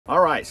All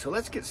right, so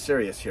let's get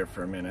serious here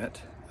for a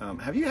minute.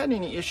 Have you had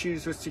any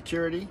issues with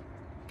security?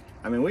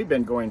 I mean, we've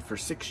been going for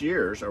 6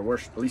 years, or we're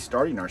at least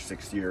starting our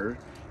 6th year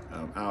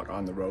out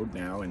on the road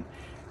now, and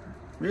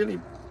really,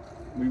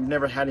 we've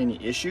never had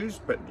any issues.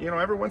 But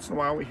every once in a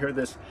while we hear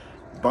this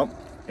bump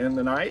in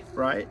the night,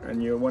 right?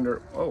 And you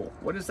wonder, oh,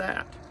 what is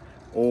that?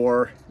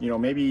 Or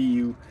maybe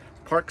you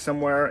park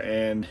somewhere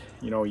and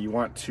you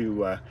want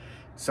to,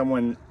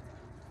 someone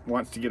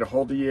wants to get a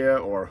hold of you,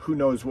 or who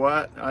knows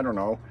what, I don't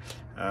know.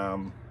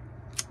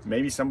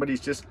 Maybe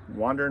somebody's just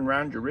wandering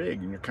around your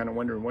rig and you're kind of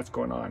wondering what's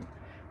going on.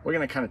 We're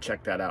going to kind of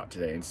check that out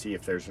today and see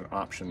if there's an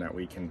option that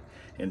we can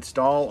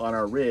install on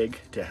our rig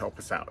to help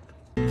us out.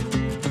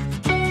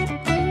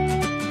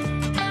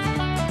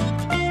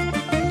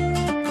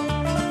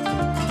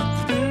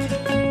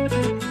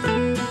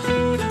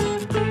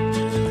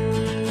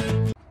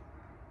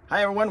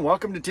 Hi everyone,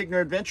 welcome to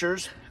Tigner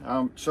Adventures.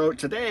 So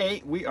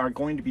today we are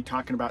going to be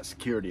talking about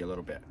security a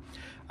little bit.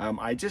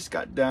 I just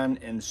got done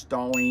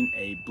installing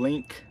a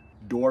Blink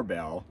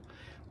doorbell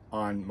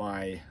on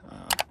my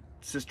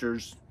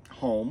sister's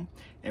home,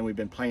 and we've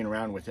been playing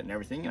around with it and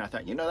everything, and I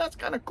thought, that's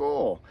kind of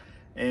cool.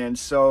 And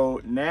so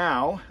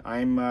now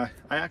I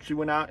actually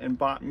went out and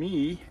bought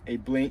me a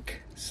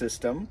Blink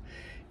system,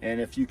 and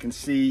if you can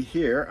see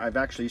here,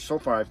 so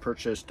far I've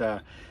purchased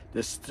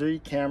this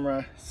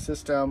 3-camera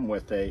system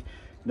with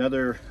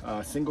another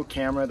single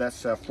camera.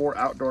 That's 4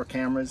 outdoor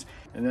cameras,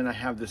 and then I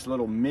have this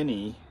little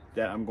mini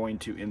that I'm going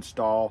to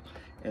install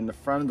in the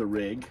front of the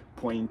rig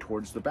pointing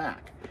towards the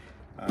back.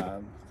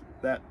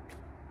 That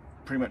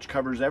pretty much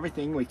covers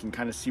everything. We can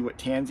kind of see what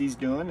Tansy's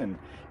doing, and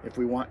if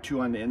we want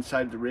to on the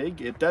inside of the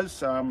rig, it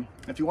does,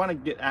 if you want to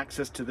get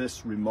access to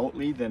this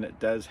remotely, then it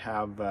does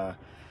have a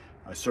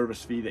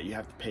service fee that you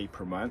have to pay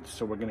per month.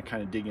 So we're going to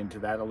kind of dig into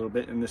that a little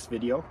bit in this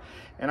video,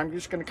 and I'm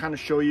just going to kind of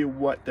show you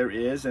what there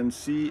is and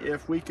see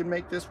if we can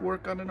make this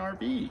work on an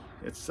RV.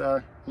 It's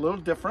a little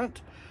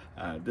different.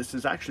 This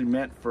is actually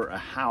meant for a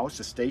house,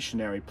 a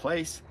stationary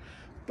place,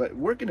 but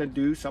we're going to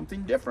do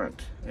something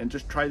different and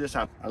just try this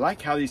out. I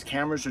like how these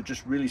cameras are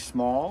just really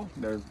small.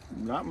 They're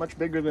not much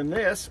bigger than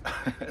this.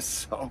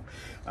 So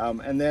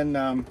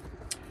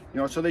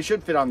so they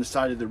should fit on the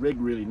side of the rig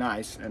really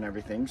nice and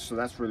everything, so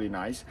that's really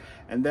nice.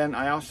 And then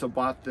I also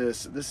bought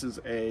this is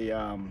a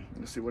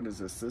let's see, what is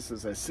this? This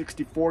is a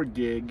 64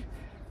 gig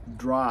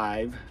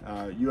drive,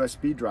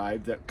 USB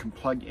drive that can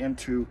plug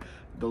into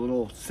the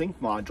little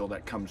sync module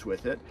that comes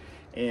with it.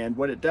 And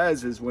what it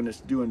does is when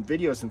it's doing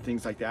videos and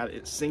things like that,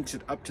 it syncs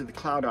it up to the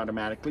cloud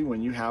automatically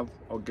when you have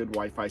a good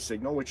Wi-Fi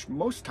signal, which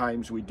most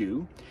times we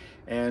do.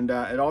 And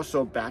it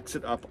also backs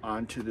it up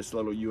onto this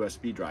little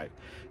USB drive.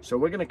 So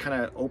we're going to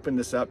kind of open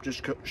this up,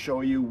 just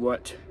show you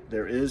what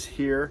there is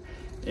here,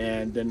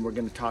 and then we're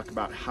going to talk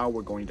about how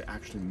we're going to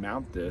actually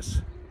mount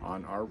this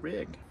on our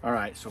rig. All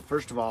right, so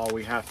first of all,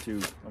 we have to,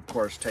 of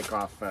course, take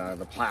off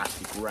the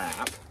plastic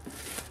wrap.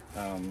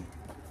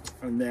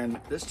 And then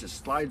this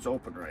just slides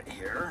open right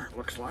here,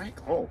 looks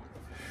like. Oh,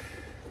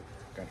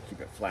 got to keep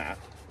it flat.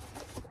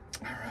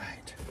 All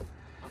right.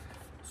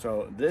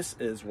 So this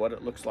is what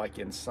it looks like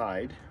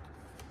inside.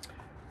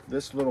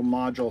 This little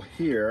module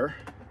here,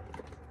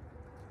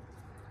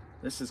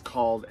 this is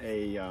called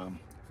a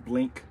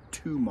Blink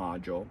 2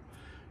 module.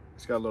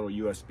 It's got a little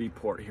USB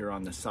port here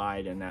on the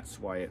side, and that's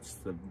why it's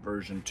the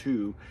version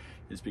 2,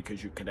 is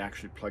because you could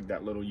actually plug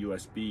that little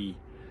USB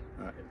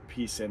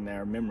piece in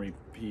there, memory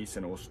piece,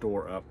 and it will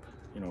store up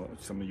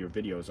some of your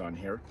videos on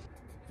here.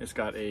 It's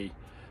got a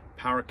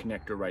power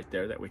connector right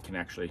there that we can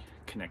actually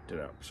connect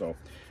it up. So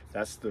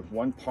that's the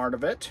one part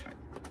of it.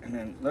 And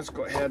then let's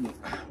go ahead and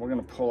we're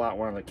going to pull out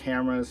one of the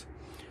cameras.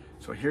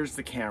 So here's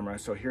the camera.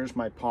 So here's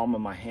my palm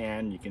of my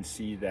hand. You can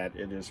see that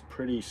it is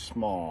pretty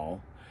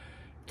small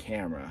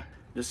camera.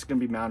 This is going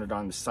to be mounted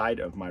on the side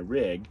of my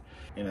rig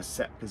in a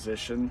set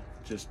position,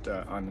 just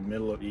on the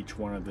middle of each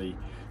one of the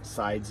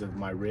sides of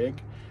my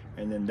rig.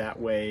 And then that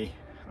way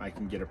I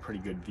can get a pretty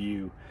good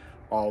view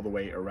all the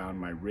way around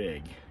my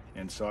rig.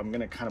 And so I'm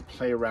going to kind of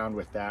play around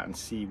with that and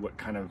see what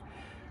kind of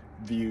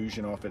views,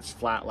 if it's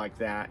flat like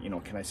that,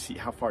 can I see,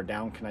 how far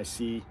down can I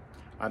see?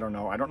 I don't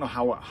know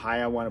how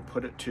high I want to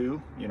put it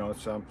to,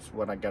 so it's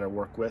what I got to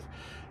work with.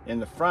 In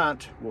the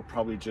front, we'll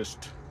probably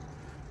just,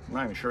 I'm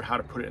not even sure how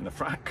to put it in the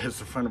front, because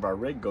the front of our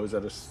rig goes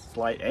at a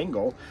slight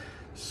angle.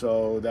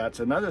 So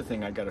that's another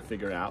thing I got to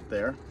figure out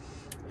there.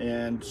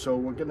 And so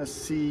we're going to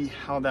see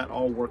how that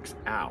all works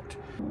out.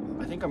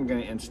 I think I'm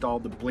going to install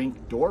the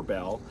Blink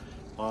doorbell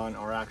on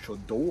our actual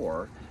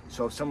door.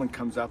 So if someone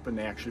comes up and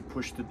they actually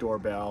push the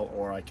doorbell,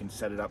 or I can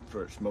set it up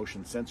for its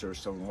motion sensor, if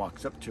someone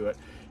walks up to it,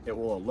 it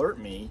will alert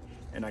me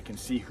and I can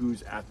see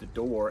who's at the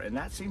door. And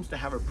that seems to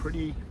have a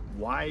pretty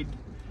wide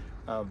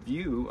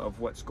view of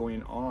what's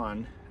going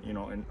on,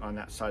 on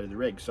that side of the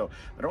rig. So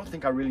I don't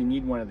think I really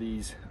need one of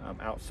these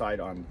outside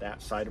on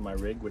that side of my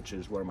rig, which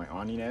is where my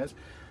awning is.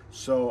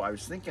 So I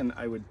was thinking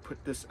I would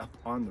put this up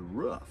on the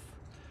roof,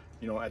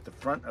 at the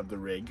front of the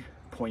rig,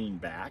 pointing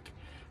back,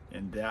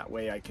 and that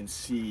way I can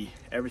see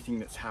everything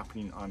that's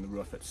happening on the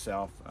roof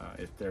itself,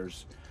 if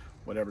there's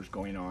whatever's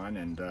going on,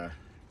 and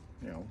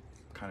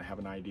kind of have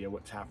an idea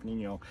what's happening.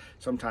 You know,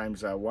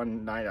 sometimes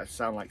one night I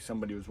sound like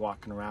somebody was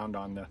walking around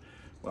on the,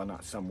 well,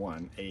 not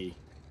someone, a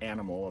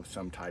animal of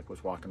some type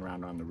was walking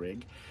around on the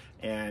rig,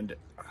 and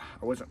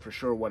I wasn't for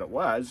sure what it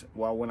was.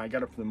 Well, when I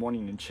got up in the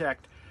morning and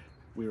checked,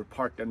 we were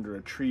parked under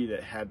a tree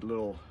that had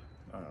little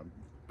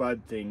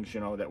bud things, you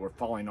know, that were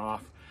falling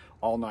off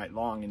all night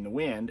long in the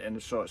wind,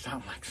 and so it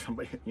sounded like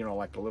somebody, you know,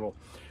 like a little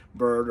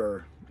bird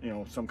or, you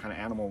know, some kind of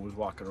animal was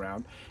walking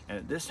around.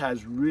 And this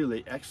has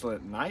really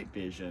excellent night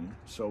vision,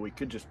 so we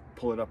could just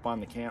pull it up on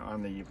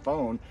the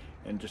phone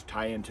and just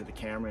tie into the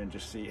camera and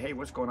just see, hey,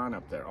 what's going on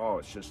up there? Oh,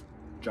 it's just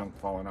junk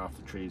falling off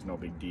the trees, no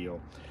big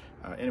deal.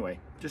 Anyway,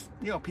 just,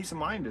 you know, peace of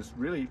mind is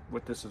really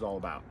what this is all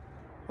about.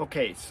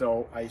 Okay,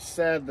 so I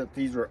said that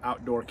these were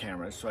outdoor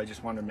cameras, so I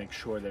just wanted to make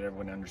sure that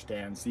everyone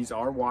understands these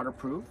are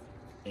waterproof,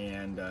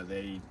 and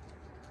they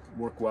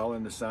work well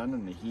in the sun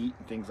and the heat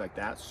and things like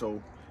that.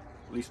 So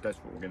at least that's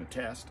what we're going to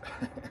test.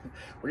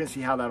 We're going to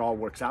see how that all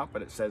works out,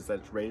 but it says that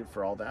it's rated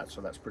for all that,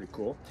 so that's pretty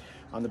cool.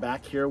 On the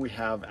back here we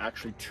have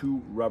actually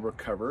 2 rubber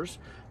covers.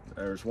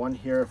 There's one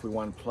here if we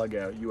want to plug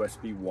a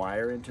USB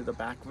wire into the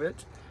back of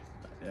it.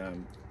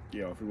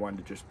 You know, if we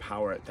wanted to just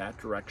power it that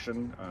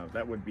direction,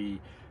 that would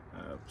be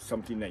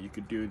something that you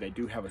could do. They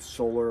do have a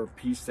solar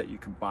piece that you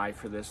can buy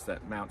for this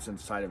that mounts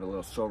inside of a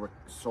little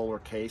solar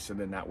case, and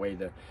then that way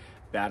the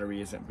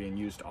battery isn't being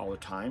used all the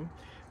time.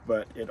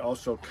 But it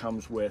also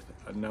comes with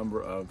a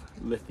number of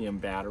lithium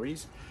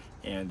batteries,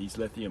 and these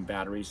lithium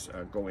batteries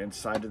go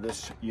inside of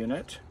this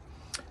unit,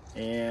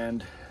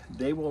 and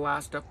they will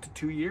last up to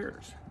 2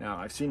 years. Now,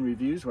 I've seen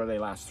reviews where they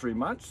last 3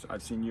 months.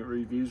 I've seen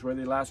reviews where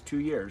they last 2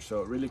 years.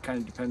 So it really kind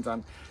of depends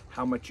on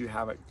how much you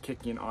have it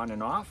kicking on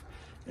and off.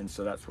 And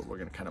so that's what we're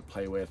going to kind of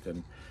play with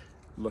and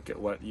look at.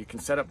 What you can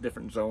set up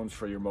different zones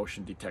for your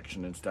motion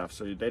detection and stuff,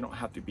 so they don't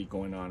have to be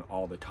going on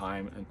all the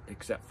time, and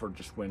except for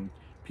just when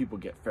people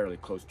get fairly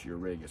close to your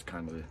rig is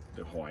kind of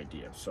the whole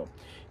idea. So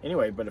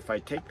anyway, but if I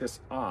take this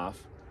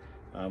off,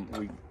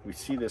 we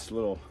see this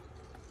little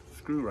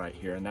screw right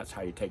here, and that's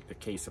how you take the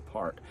case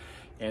apart.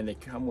 And they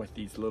come with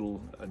these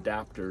little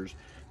adapters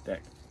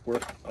that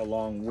work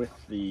along with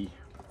the,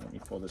 let me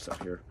pull this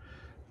up here,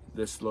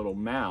 this little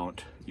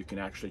mount. You can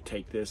actually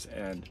take this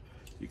and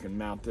you can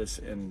mount this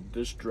in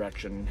this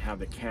direction and have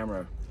the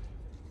camera,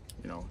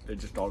 you know, they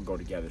just all go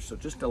together. So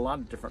just a lot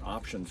of different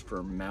options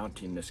for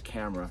mounting this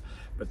camera,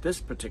 but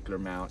this particular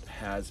mount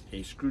has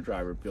a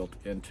screwdriver built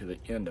into the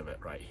end of it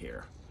right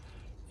here.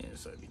 And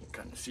so you can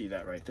kind of see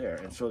that right there.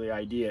 And so the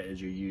idea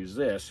is you use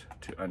this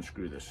to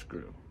unscrew this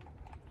screw.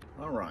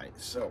 All right,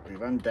 so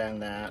we've undone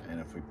that, and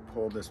if we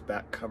pull this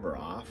back cover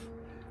off,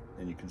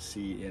 then you can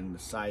see in the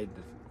side,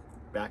 the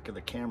back of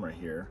the camera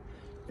here,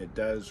 it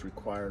does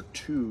require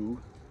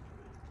 2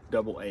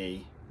 AA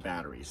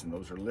batteries, and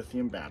those are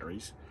lithium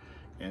batteries.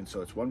 And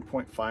so it's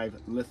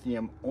 1.5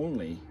 lithium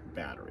only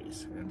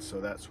batteries, and so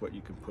that's what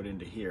you can put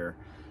into here.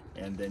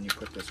 And then you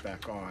put this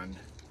back on,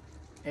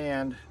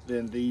 and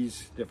then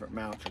these different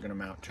mounts are going to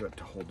mount to it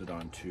to hold it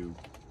onto,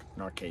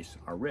 in our case,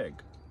 our rig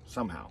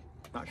somehow.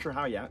 Not sure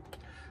how yet.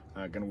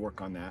 Going to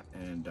work on that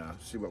and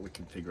see what we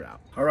can figure out.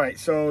 All right,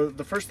 so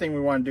the first thing we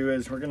want to do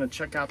is we're going to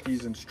check out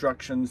these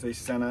instructions they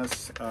sent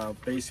us.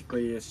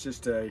 Basically, it's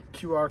just a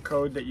QR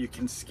code that you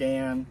can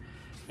scan,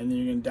 and then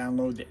you can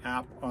download the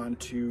app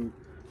onto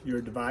your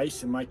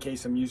device. In my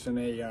case, I'm using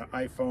a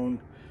iPhone,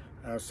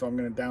 so I'm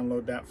going to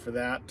download that for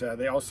that.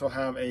 They also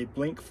have a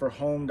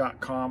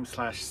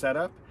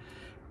blinkforhome.com/setup,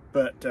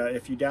 but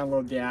if you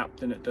download the app,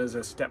 then it does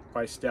a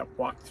step-by-step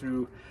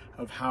walkthrough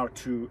of how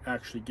to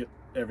actually get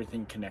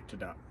everything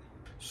connected up.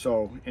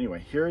 So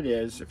anyway, here it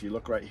is. If you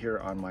look right here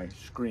on my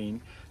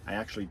screen, I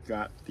actually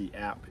got the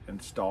app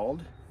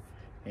installed.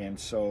 And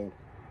so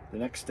the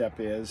next step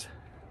is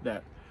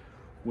that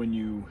when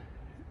you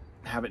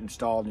have it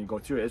installed and you go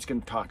through it, it's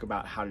going to talk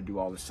about how to do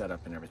all the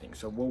setup and everything.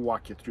 So we'll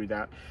walk you through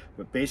that.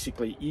 But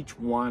basically, each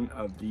one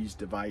of these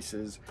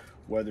devices,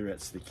 whether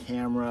it's the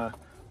camera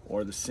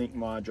or the sync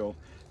module,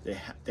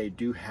 they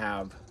do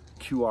have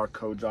QR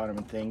codes on them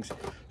and things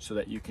so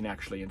that you can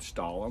actually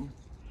install them.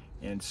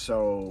 And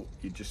so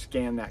you just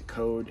scan that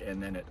code,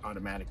 and then it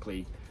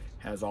automatically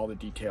has all the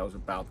details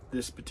about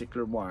this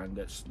particular one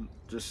that's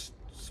just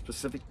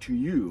specific to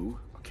you,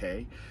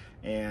 okay?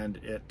 And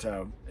it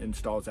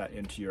installs that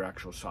into your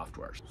actual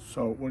software.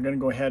 So we're going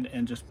to go ahead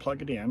and just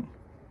plug it in.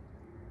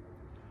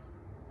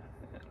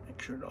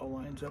 Make sure it all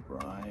lines up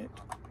right.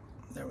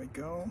 There we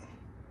go.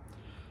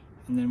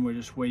 And then we're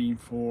just waiting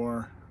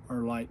for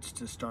our lights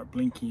to start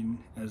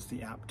blinking as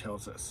the app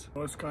tells us.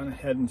 So it's gone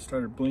ahead and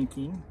started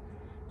blinking.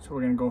 So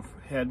we're going to go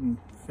ahead and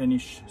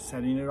finish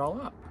setting it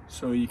all up.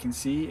 So you can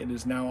see it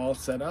is now all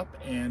set up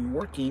and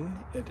working.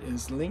 It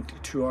is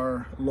linked to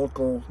our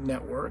local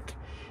network.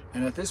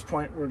 And at this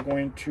point, we're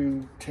going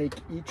to take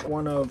each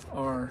one of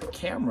our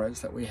cameras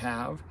that we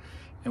have,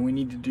 and we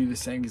need to do the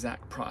same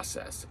exact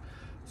process.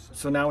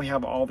 So now we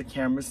have all the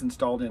cameras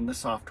installed in the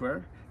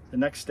software. The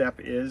next step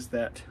is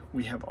that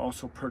we have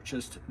also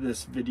purchased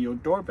this video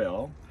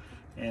doorbell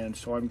And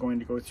so I'm going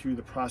to go through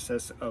the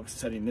process of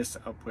setting this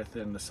up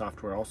within the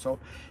software also.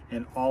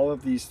 And all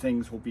of these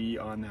things will be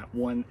on that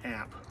one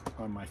app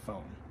on my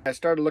phone. I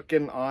started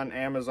looking on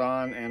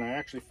Amazon and I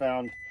actually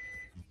found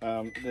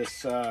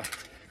this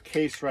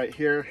case right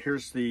here.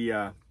 Here's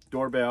the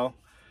doorbell.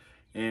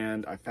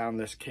 And I found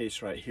this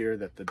case right here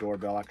that the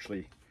doorbell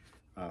actually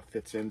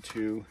fits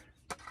into.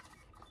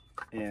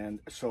 And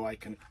so I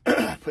can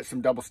put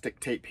some double stick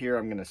tape here.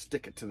 I'm going to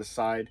stick it to the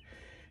side.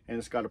 And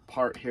it's got a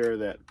part here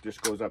that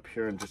just goes up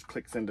here and just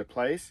clicks into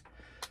place.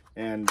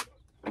 And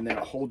then it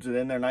holds it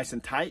in there nice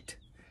and tight.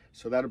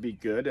 So that'll be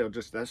good.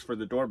 That's for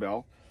the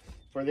doorbell.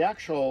 For the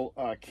actual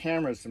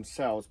cameras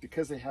themselves,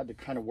 because they had to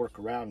kind of work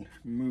around,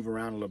 move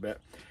around a little bit,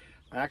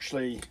 I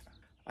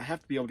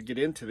have to be able to get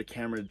into the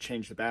camera to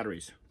change the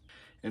batteries.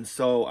 And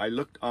so I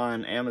looked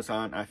on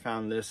Amazon. I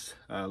found this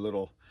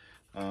little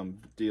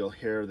deal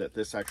here that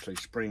this actually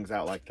springs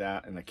out like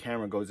that, and the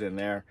camera goes in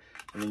there,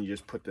 and then you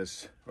just put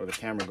this, or the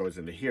camera goes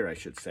into here, I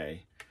should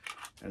say,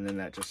 and then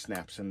that just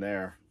snaps in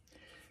there.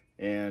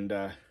 And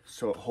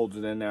so it holds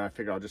it in there. I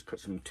figure I'll just put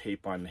some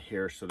tape on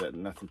here so that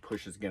nothing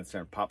pushes against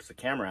there and pops the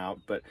camera out,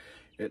 but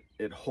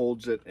it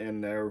holds it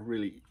in there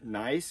really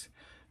nice.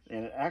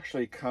 And it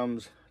actually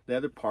comes, the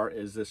other part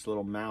is this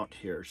little mount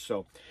here,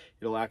 so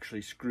it'll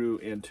actually screw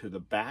into the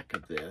back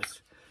of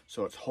this,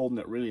 so it's holding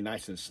it really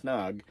nice and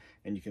snug,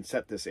 and you can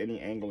set this any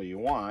angle you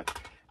want.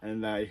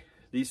 And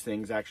these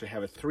things actually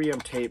have a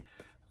 3M tape,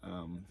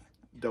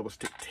 double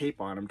stick tape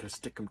on them to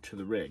stick them to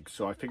the rig.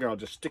 So I figure I'll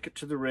just stick it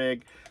to the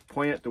rig,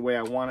 point it the way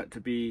I want it to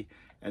be,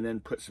 and then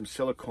put some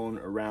silicone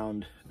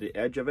around the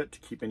edge of it to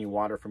keep any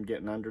water from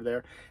getting under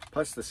there.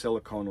 Plus the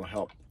silicone will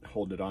help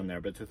hold it on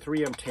there. But the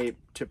 3M tape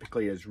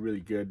typically is really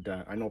good.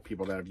 I know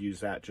people that have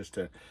used that just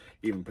to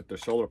even put their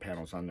solar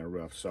panels on their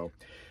roof. So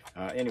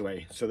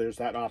anyway, so there's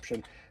that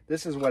option.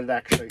 This is what it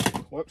actually,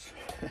 whoops.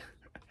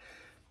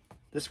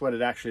 This is what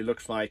it actually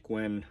looks like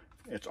when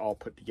it's all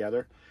put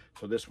together.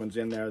 So this one's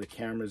in there, the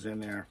camera's in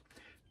there.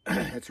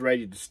 It's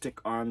ready to stick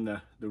on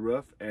the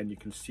roof, and you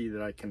can see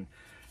that I can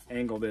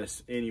angle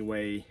this any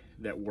way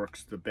that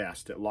works the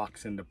best. It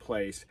locks into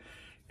place,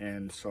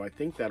 and so I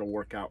think that'll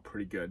work out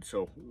pretty good.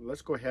 So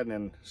let's go ahead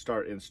and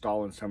start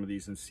installing some of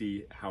these and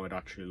see how it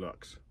actually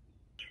looks.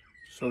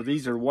 So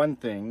these are one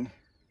thing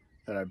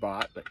that I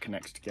bought that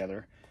connects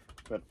together,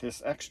 but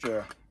this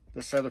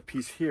other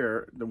piece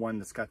here, the one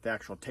that's got the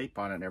actual tape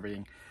on it and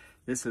everything,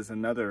 this is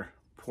another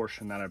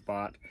portion that I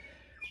bought.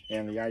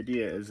 And the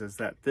idea is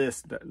that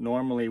this that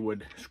normally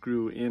would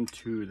screw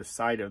into the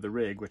side of the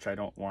rig, which I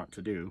don't want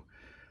to do,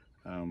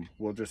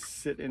 will just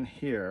sit in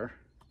here,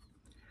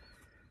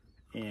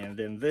 and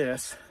then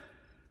this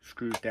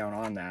screws down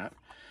on that,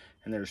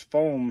 and there's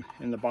foam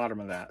in the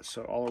bottom of that.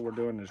 So all we're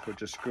doing is we're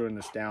just screwing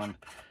this down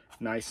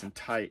nice and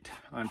tight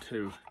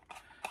onto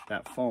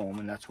that foam,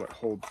 and that's what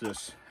holds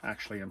this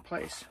actually in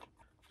place.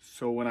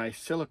 So when I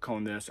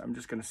silicone this, I'm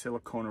just going to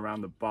silicone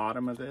around the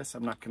bottom of this.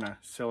 I'm not going to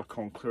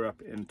silicone clear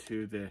up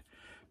into the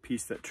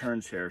piece that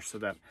turns here, so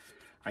that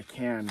I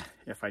can,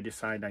 if I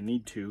decide I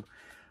need to,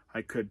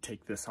 I could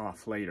take this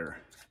off later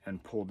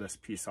and pull this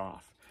piece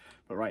off.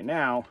 But right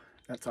now,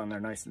 that's on there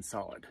nice and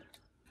solid.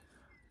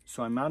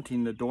 So I'm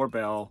mounting the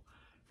doorbell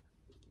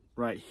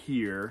right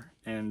here,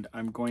 and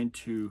I'm going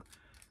to,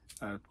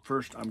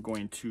 first I'm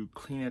going to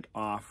clean it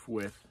off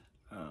with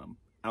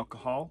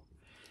alcohol.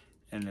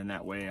 And then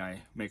that way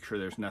I make sure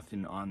there's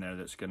nothing on there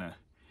that's gonna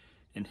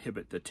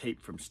inhibit the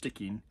tape from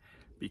sticking,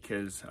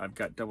 because I've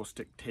got double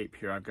stick tape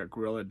here. I've got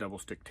Gorilla double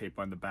stick tape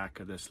on the back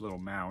of this little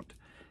mount.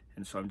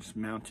 And so I'm just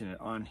mounting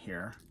it on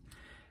here.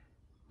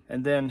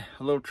 And then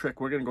a little trick,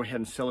 we're gonna go ahead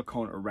and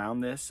silicone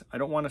around this. I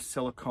don't want to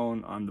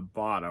silicone on the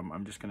bottom.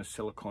 I'm just gonna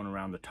silicone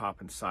around the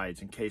top and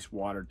sides in case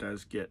water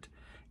does get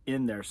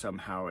in there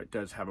somehow. It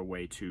does have a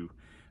way to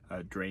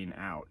drain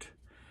out.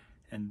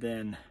 And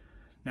then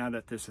now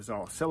that this is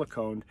all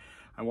siliconed,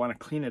 I want to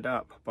clean it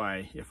up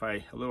by,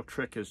 a little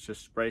trick is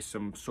just spray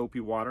some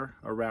soapy water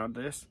around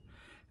this,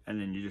 and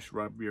then you just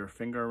rub your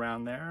finger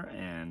around there,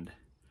 and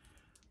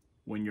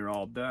when you're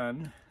all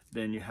done,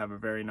 then you have a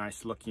very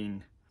nice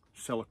looking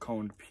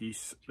siliconed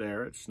piece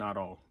there. It's not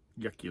all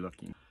yucky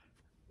looking.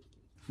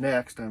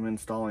 Next, I'm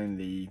installing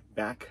the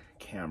back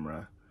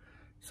camera,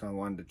 so I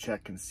wanted to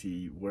check and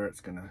see where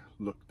it's going to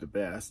look the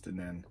best, and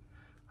then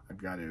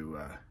I've got to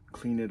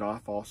clean it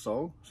off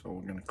also. So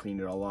we're going to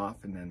clean it all off,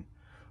 and then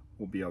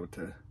we'll be able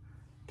to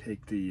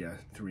take the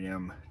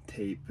 3M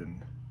tape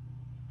and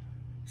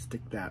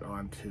stick that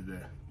onto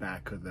the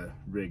back of the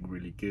rig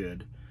really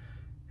good.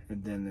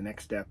 And then the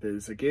next step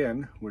is,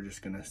 again, we're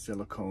just going to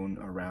silicone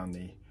around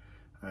the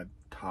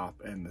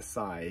top and the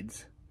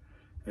sides,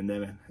 and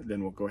then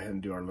we'll go ahead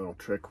and do our little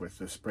trick with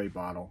the spray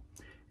bottle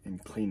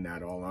and clean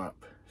that all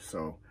up.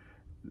 So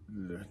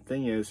the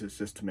thing is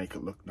just to make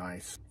it look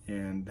nice,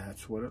 and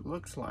that's what it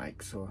looks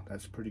like. So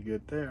that's pretty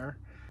good there.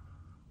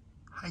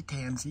 Hi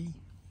Tansy,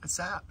 what's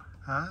up,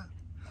 huh?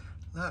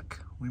 Look,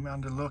 we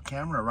mounted a little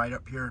camera right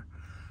up here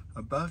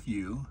above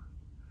you.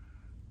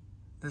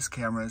 This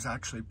camera is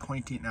actually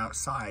pointing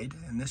outside,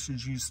 and this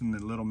is using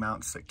the little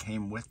mounts that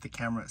came with the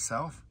camera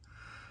itself.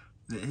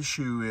 The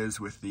issue is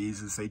with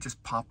these is they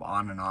just pop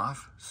on and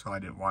off, so I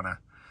didn't want to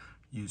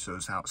use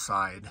those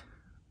outside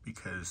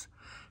because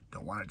I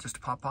don't want it just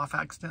to pop off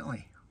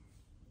accidentally.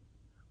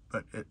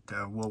 But it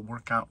will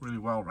work out really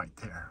well right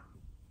there.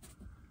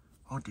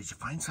 Oh, did you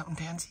find something,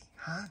 Tansy?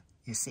 Huh?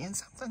 You seeing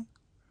something?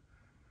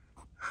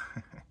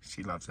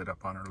 She loves it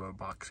up on her little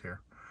box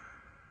here.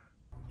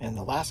 And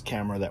the last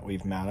camera that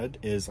we've mounted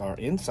is our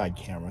inside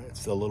camera.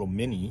 It's the little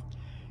mini,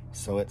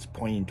 so it's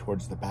pointing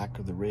towards the back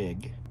of the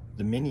rig.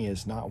 The mini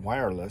is not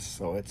wireless,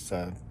 so it's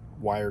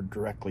wired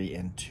directly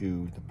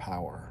into the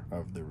power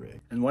of the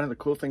rig. And one of the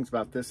cool things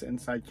about this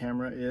inside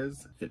camera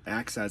is it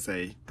acts as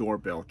a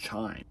doorbell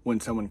chime when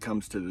someone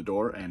comes to the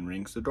door and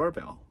rings the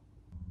doorbell.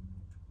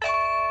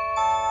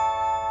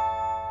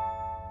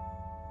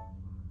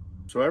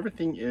 So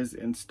everything is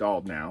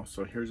installed now.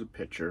 So here's a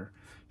picture.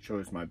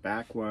 Shows my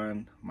back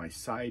one, my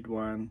side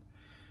one,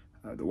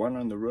 the one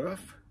on the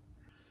roof.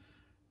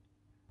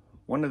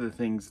 One of the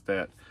things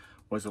that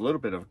was a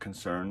little bit of a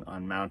concern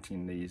on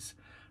mounting these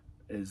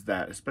is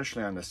that,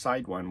 especially on the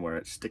side one where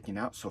it's sticking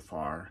out so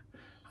far,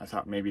 I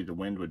thought maybe the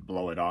wind would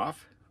blow it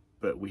off,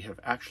 but we have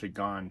actually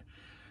gone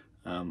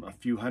a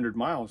few hundred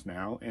miles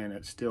now and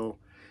it's still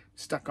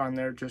stuck on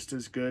there just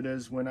as good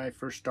as when I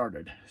first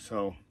started.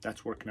 So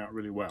that's working out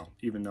really well,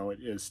 even though it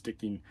is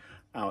sticking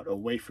out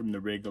away from the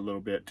rig a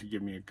little bit to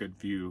give me a good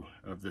view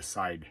of the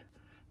side.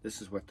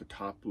 This is what the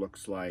top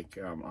looks like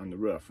on the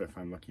roof if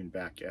I'm looking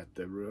back at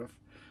the roof.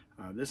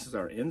 This is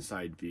our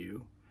inside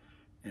view,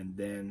 and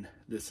then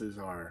this is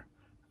our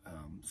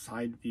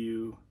side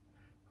view,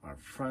 our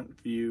front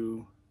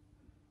view,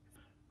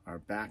 our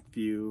back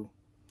view,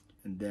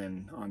 and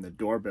then on the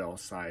doorbell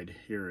side,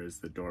 here is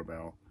the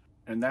doorbell.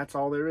 And that's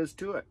all there is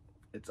to it.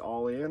 It's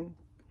all in.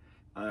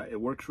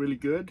 It works really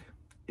good,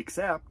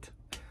 except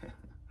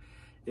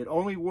it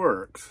only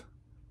works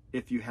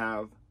if you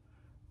have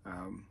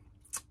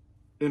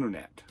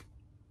internet.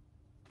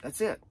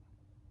 That's it.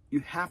 You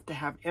have to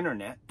have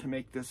internet to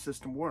make this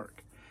system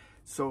work.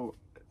 So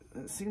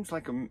it seems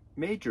like a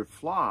major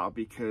flaw,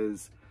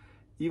 because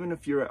even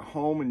if you're at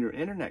home and your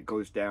internet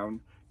goes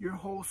down, your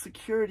whole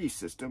security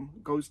system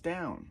goes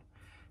down.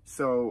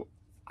 So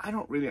I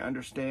don't really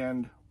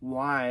understand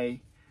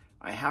why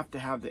I have to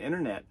have the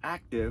internet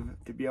active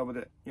to be able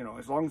to, you know,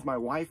 as long as my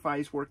Wi-Fi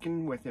is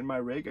working within my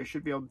rig, I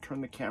should be able to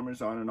turn the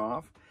cameras on and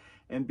off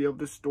and be able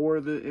to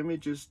store the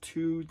images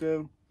to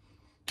the,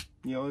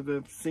 you know,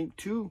 the Sync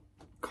 2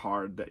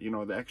 card that, you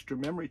know, the extra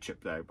memory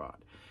chip that I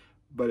bought.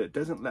 But it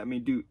doesn't let me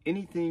do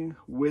anything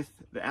with,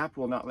 the app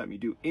will not let me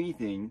do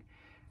anything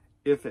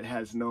if it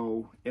has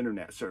no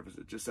internet service.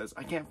 It just says,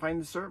 I can't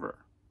find the server.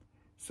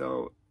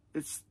 So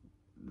it's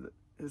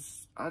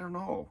I don't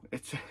know,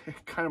 it's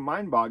kind of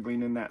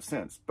mind-boggling in that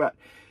sense. But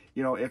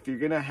you know, if you're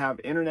gonna have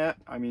internet,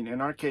 I mean,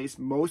 in our case,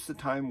 most of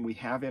the time we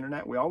have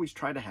internet. We always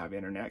try to have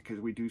internet because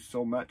we do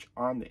so much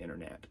on the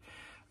internet.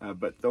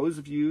 But those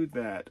of you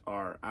that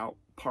are out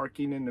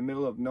parking in the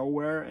middle of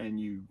nowhere and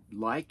you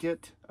like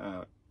it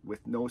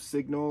with no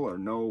signal or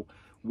no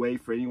way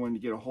for anyone to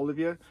get a hold of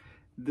you,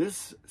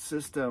 this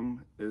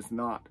system is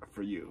not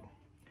for you.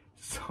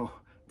 So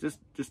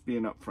just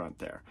being upfront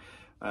there.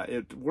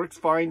 It works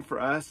fine for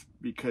us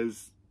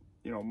because,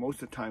 you know,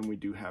 most of the time we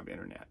do have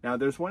internet. Now,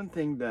 there's one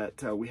thing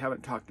that we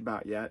haven't talked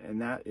about yet,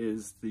 and that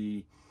is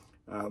the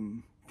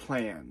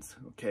plans,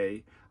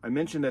 okay? I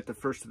mentioned at the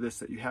first of this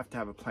that you have to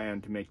have a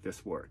plan to make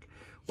this work.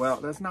 Well,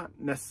 that's not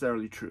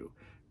necessarily true.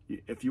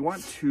 If you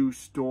want to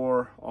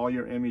store all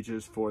your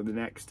images for the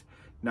next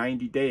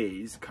 90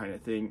 days kind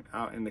of thing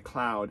out in the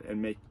cloud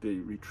and make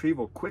the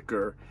retrieval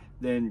quicker,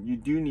 then you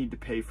do need to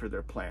pay for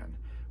their plan,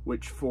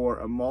 which for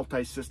a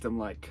multi-system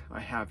like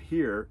I have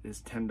here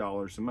is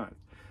 $10 a month,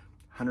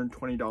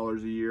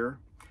 $120 a year.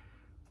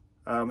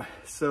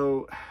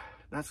 So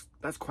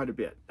that's quite a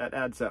bit. That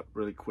adds up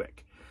really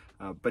quick.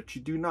 But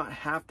you do not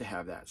have to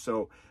have that.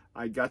 So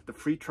I got the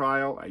free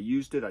trial, I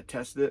used it, I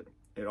tested it,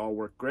 it all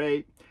worked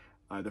great.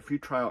 The free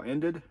trial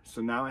ended,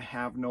 so now I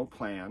have no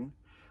plan.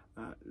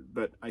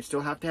 But I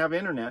still have to have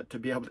internet to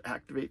be able to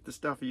activate the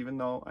stuff, even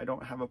though I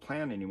don't have a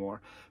plan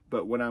anymore.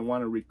 But when I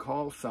want to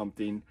recall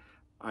something,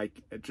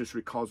 it just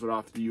recalls it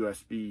off the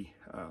USB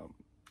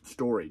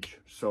storage.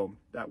 So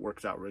that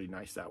works out really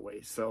nice that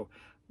way. So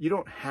you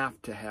don't have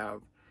to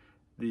have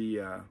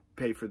the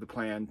pay for the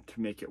plan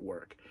to make it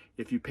work.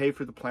 If you pay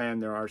for the plan,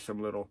 there are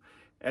some little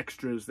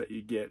extras that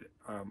you get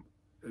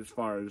as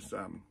far as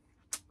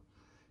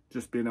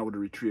just being able to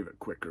retrieve it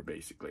quicker,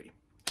 basically.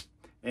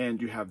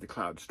 And you have the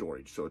cloud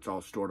storage, so it's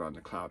all stored on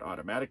the cloud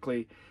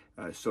automatically.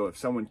 So if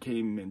someone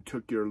came and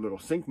took your little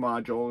sync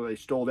module, they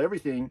stole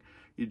everything,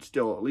 you'd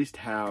still at least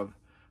have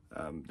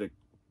the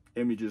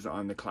images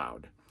on the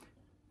cloud.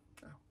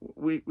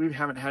 We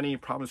haven't had any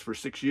problems for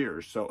 6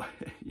 years, so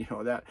you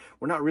know that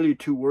we're not really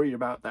too worried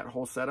about that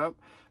whole setup.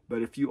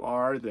 But if you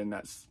are, then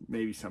that's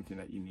maybe something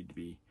that you need to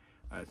be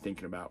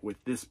thinking about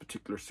with this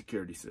particular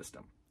security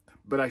system.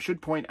 But I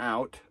should point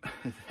out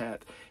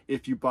that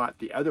if you bought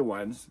the other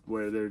ones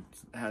where there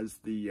has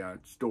the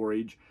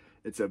storage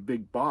it's a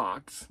big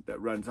box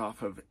that runs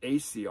off of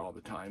AC all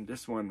the time.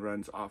 This one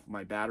runs off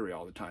my battery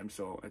all the time,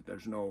 so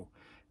there's no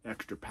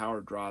extra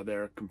power draw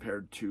there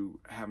compared to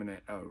having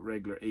a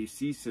regular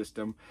AC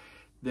system.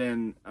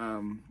 Then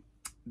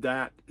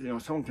that, you know,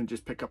 someone can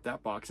just pick up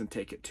that box and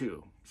take it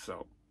too.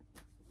 So,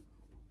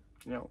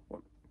 you know,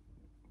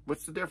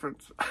 what's the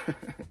difference?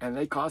 And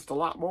they cost a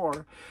lot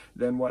more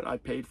than what I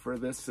paid for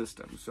this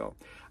system. So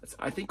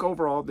I think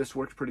overall this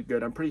works pretty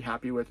good. I'm pretty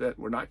happy with it.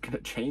 We're not going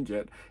to change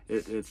it.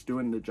 It's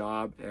doing the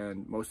job,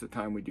 and most of the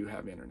time we do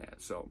have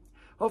internet. So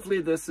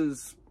hopefully this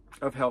is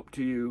of help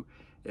to you.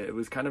 It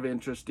was kind of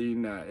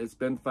interesting. It's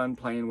been fun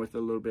playing with it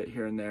a little bit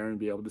here and there and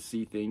be able to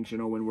see things, you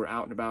know, when we're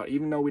out and about.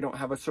 Even though we don't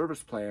have a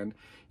service plan,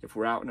 if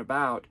we're out and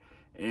about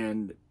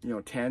and, you know,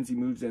 Tansy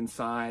moves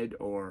inside,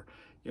 or,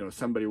 you know,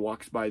 somebody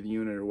walks by the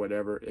unit or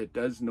whatever, it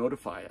does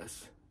notify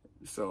us.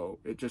 So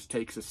it just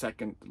takes a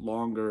second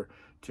longer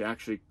to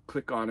actually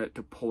click on it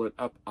to pull it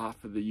up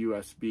off of the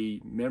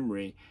USB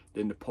memory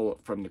than to pull it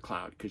from the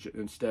cloud. Because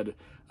instead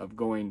of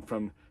going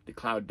from the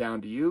cloud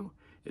down to you,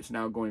 it's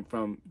now going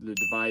from the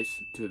device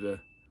to the,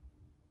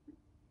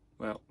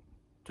 well,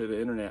 to the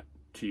internet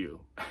to you.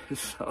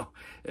 So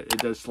it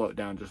does slow it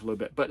down just a little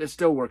bit, but it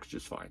still works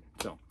just fine.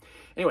 So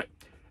anyway,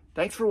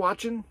 thanks for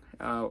watching.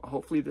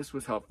 Hopefully this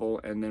was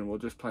helpful, and then we'll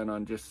just plan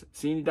on just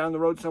seeing you down the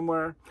road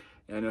somewhere.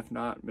 And if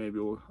not, maybe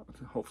we'll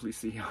hopefully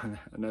see you on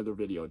another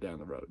video down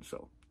the road.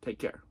 So take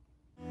care.